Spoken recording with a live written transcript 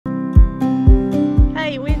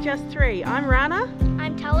Just Three. I'm Rana.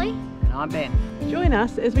 I'm Tully. And I'm Ben. Join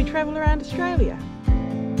us as we travel around Australia.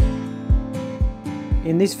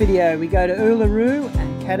 In this video we go to Uluru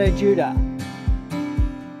and Kata Tjuta.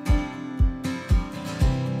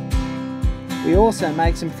 We also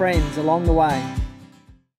make some friends along the way.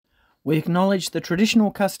 We acknowledge the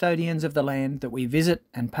traditional custodians of the land that we visit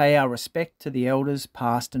and pay our respect to the elders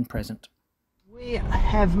past and present. We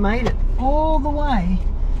have made it all the way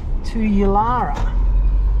to Yulara.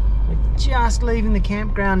 We're just leaving the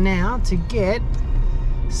campground now to get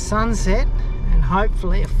sunset and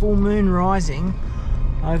hopefully a full moon rising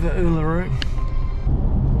over Uluru.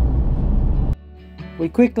 We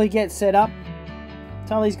quickly get set up.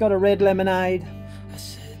 Tully's got a red lemonade.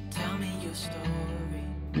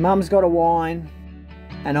 Mum's got a wine.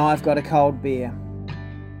 And I've got a cold beer.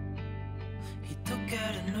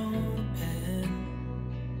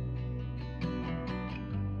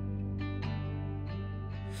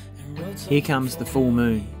 Here comes the full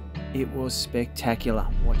moon. It was spectacular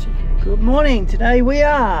watching it. Good morning. Today we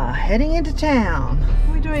are heading into town.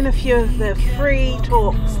 We're doing a few of the free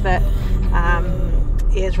talks that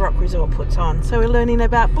Ayers Rock Resort puts on. So we're learning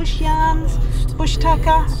about bush yarns, bush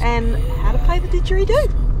tucker, and how to play the didgeridoo.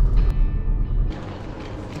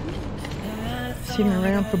 Sitting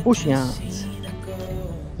around for bush yarns.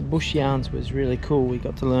 The bush yarns was really cool. We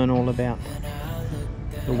got to learn all about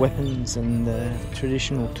the weapons and the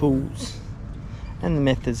traditional tools and the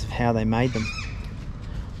methods of how they made them.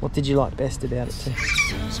 What did you like best about it too?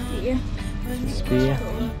 Spear. Spear.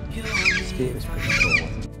 Spear was pretty cool.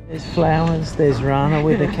 There's flowers, there's Rana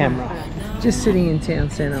with a camera. Just sitting in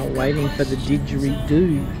town centre waiting for the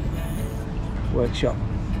didgeridoo workshop.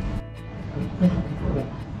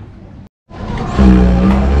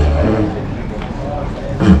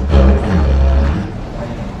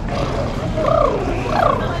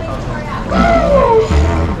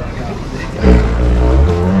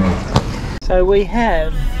 So we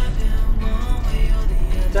have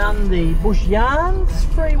done the bush yarns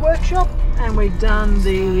free workshop and we've done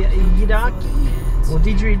the yidaki or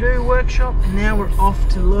didgeridoo workshop, and now we're off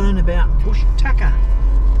to learn about bush tucker.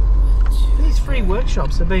 These free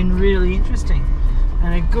workshops have been really interesting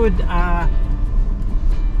and a good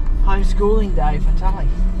homeschooling day for Tully.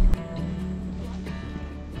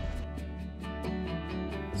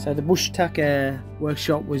 So the bush tucker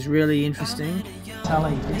workshop was really interesting.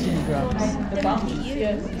 Tully, get some drugs. The bump,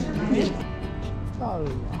 yes. Oh.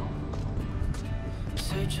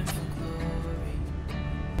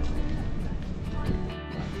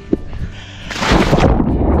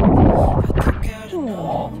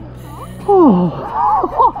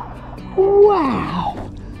 Oh. Wow.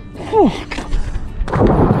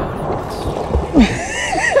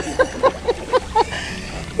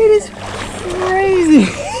 It is crazy.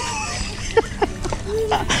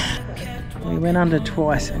 We went under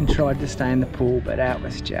twice and tried to stay in the pool, but that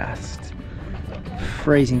was just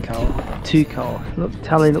freezing cold, too cold. Look,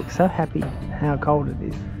 Tully looks so happy how cold it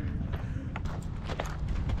is.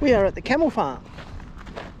 We are at the camel farm.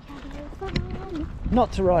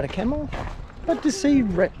 Not to ride a camel, but to see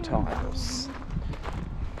reptiles.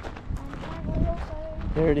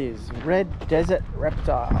 There it is, red desert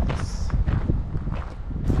reptiles.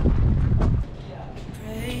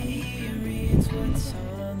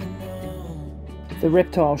 The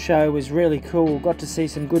reptile show was really cool. Got to see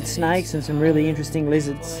some good snakes and some really interesting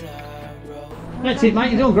lizards. That's it,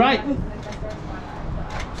 mate. You're doing great.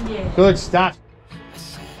 Yeah. Good stuff.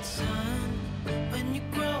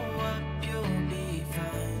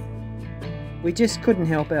 We just couldn't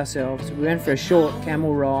help ourselves. We went for a short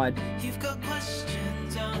camel ride.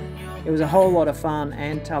 It was a whole lot of fun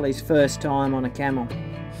and Tully's first time on a camel.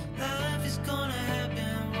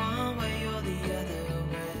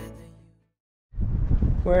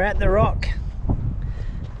 We're at the rock.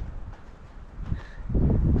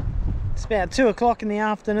 It's about 2 o'clock in the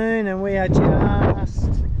afternoon and we are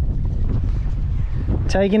just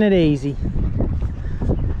taking it easy.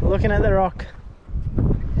 Looking at the rock.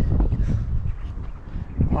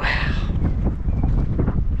 Wow.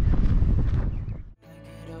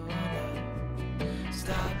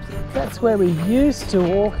 That's where we used to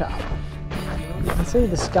walk up. You can see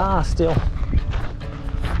the scar still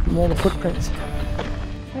from all the footprints.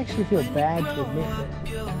 I actually feel bad to admit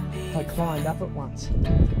that I climbed up it once.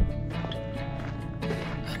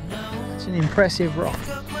 It's an impressive rock.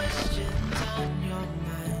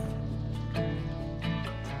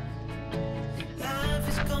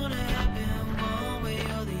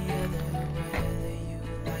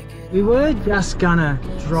 We were just gonna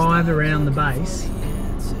drive around the base,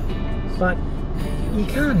 but you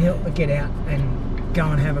can't help but get out and go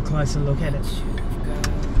and have a closer look at it.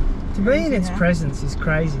 To be in its presence is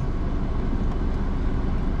crazy.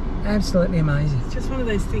 Absolutely amazing. It's just one of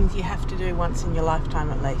those things you have to do once in your lifetime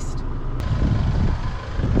at least.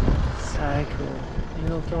 So cool.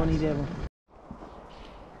 Little thorny devil.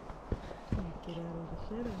 Get out of the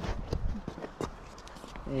shadow.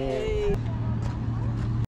 Yeah.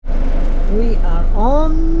 We are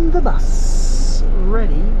on the bus,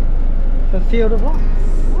 ready for Field of Lights.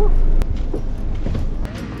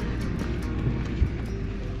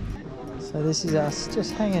 So this is us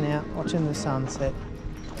just hanging out, watching the sunset.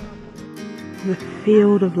 The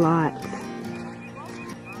Field of Lights.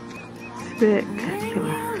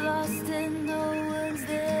 Spectacular.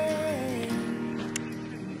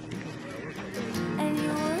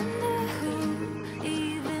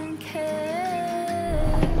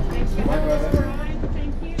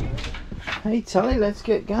 Hey Tully, let's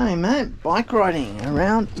get going, mate. Bike riding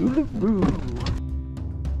around Uluru.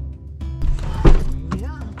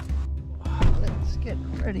 Yeah. Let's get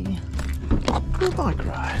ready for a bike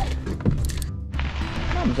ride.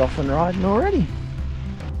 Mum's off and riding already.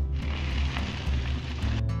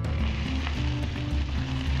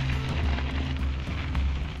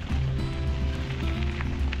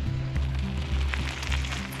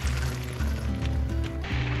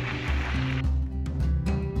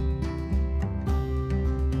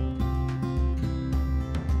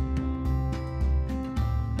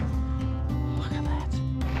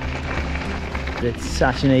 It's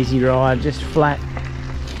such an easy ride, just flat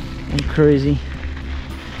and cruisy.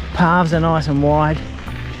 Paths are nice and wide,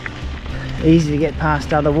 easy to get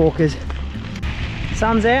past other walkers.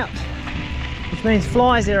 Sun's out, which means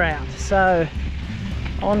flies are out, so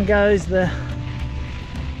on goes the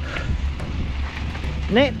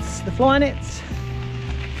nets, the fly nets.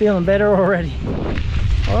 Feeling better already.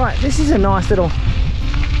 Alright, this is a nice little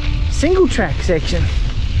single track section.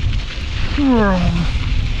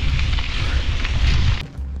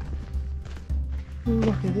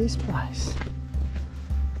 Look at this place.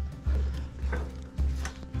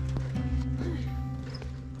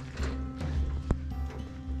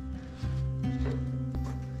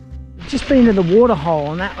 Just been to the water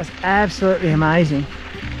hole and that was absolutely amazing.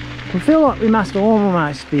 We feel like we must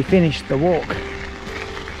almost be finished the walk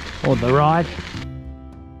or the ride.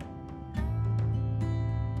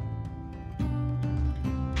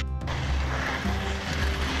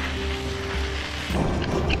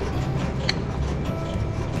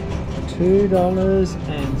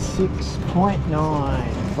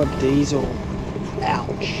 $2.06.9 for diesel.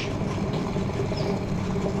 Ouch.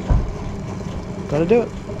 Gotta do it.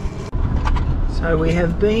 So we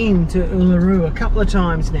have been to Uluru a couple of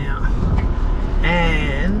times now,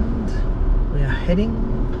 and we are heading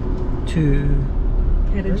to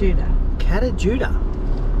Kata Tjuta. Kata Tjuta,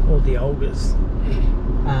 or the Olgas.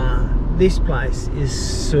 This place is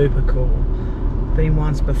super cool. Been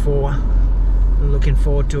once before. Looking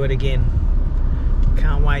forward to it again.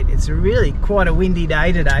 Can't wait. It's really quite a windy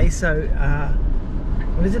day today, so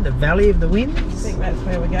what is it, the Valley of the Winds? I think that's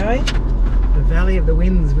where we're going. The Valley of the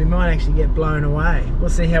Winds. We might actually get blown away. We'll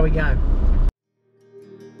see how we go.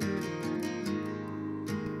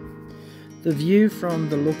 The view from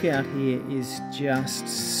the lookout here is just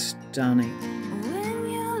stunning. When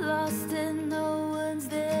you're lost and no one's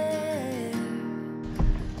there,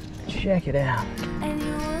 Check it out. and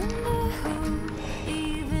you wonder who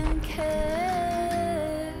even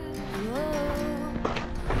cares.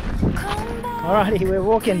 Come back Alrighty, we're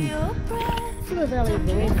walking your breath, to the Valley of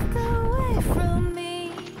the Winds. drift away from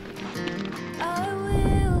me. I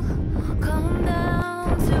will come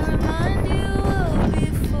down to remind you of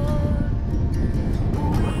before.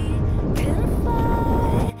 We can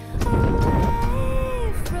fly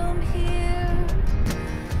away from here.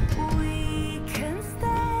 We can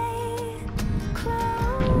stay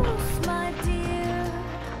close, my dear.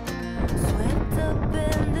 Swept up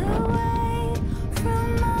and away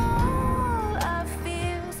from all our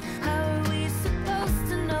fears. How are we supposed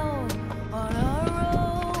to know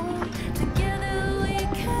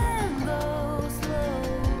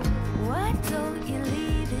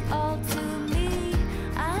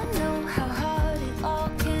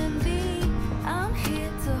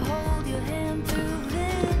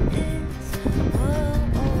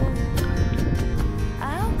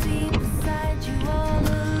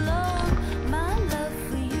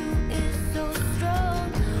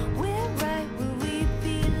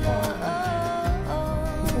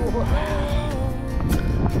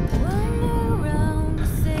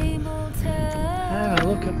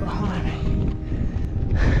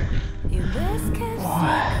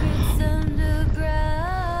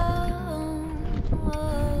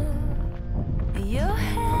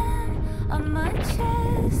on my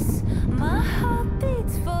chest. My heart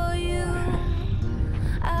beats for you.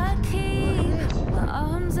 I keep my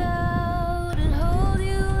arms out and hold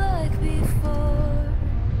you like before.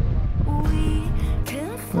 We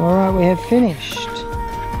can fly. Alright, we have finished.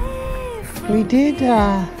 We did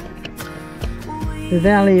the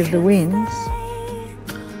Valley of the Winds.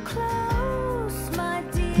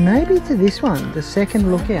 Maybe to this one, the second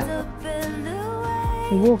lookout.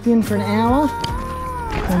 We walked in for an hour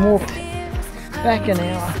and walked back an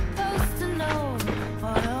hour.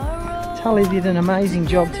 Tully did an amazing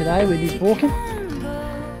job today with his walking,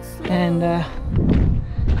 and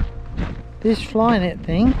this fly net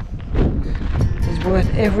thing is worth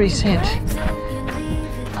every cent.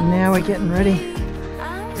 And now we're getting ready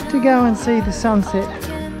to go and see the sunset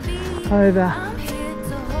over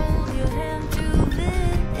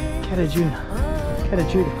Kata Tjuta.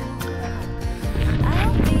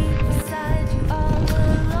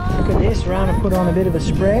 Look at this, Rana put on a bit of a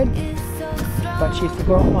spread, but she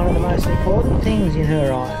forgot one of the most important things in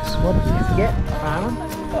her eyes. What did you forget, Rana?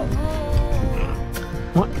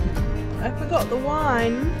 What? I forgot the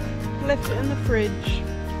wine. Left it in the fridge.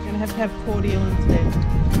 Gonna have to have cordial instead.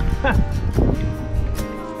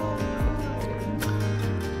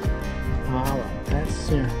 Well,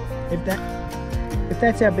 that's if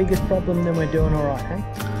that's our biggest problem, then we're doing all right, hey?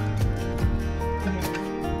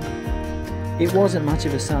 It wasn't much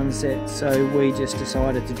of a sunset, so we just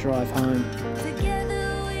decided to drive home.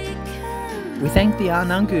 We thank the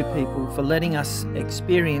Arnungu people for letting us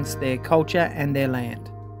experience their culture and their land.